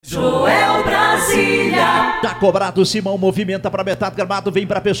cobrado, Simão movimenta para metade do gramado, vem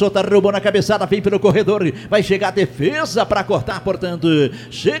para a pessoa, roubou na cabeçada, vem pelo corredor, vai chegar a defesa para cortar, portanto,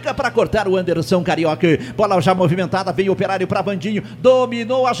 chega para cortar o Anderson Carioca, bola já movimentada, vem Operário para Vandinho,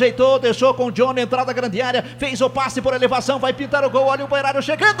 dominou, ajeitou, deixou com o John, entrada grande área, fez o passe por elevação, vai pintar o gol, olha o Operário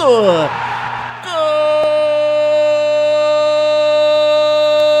chegando, gol!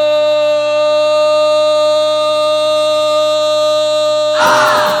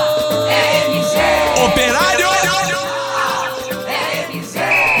 Operário!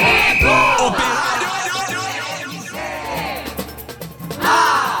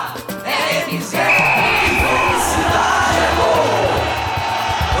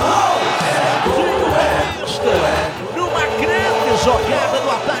 Jogada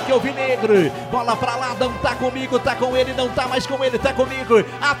do ataque alvinegro, bola pra lá, não tá comigo, tá com ele, não tá mais com ele, tá comigo,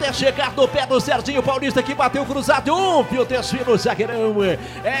 até chegar no pé do Serginho Paulista que bateu cruzado, o desvio no zagueirão,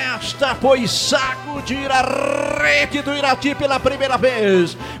 esta foi sacudir a rede do Iraty pela primeira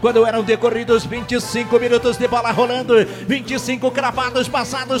vez, quando eram decorridos 25 minutos de bola rolando, 25 cravados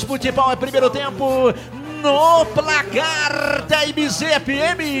passados, futebol é primeiro tempo, no placar da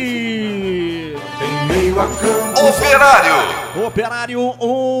MZFM. Em meio a campo. Operário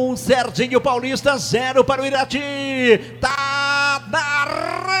 1, Serginho Paulista 0 para o Iraty. Tá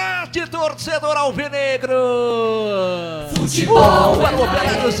na rede, torcedor alvinegro. Futebol para o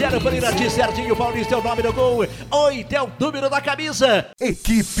Operário, 0 para o Iraty. Serginho Paulista é o nome do gol. 8 é o número da camisa.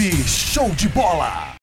 Equipe Show de Bola.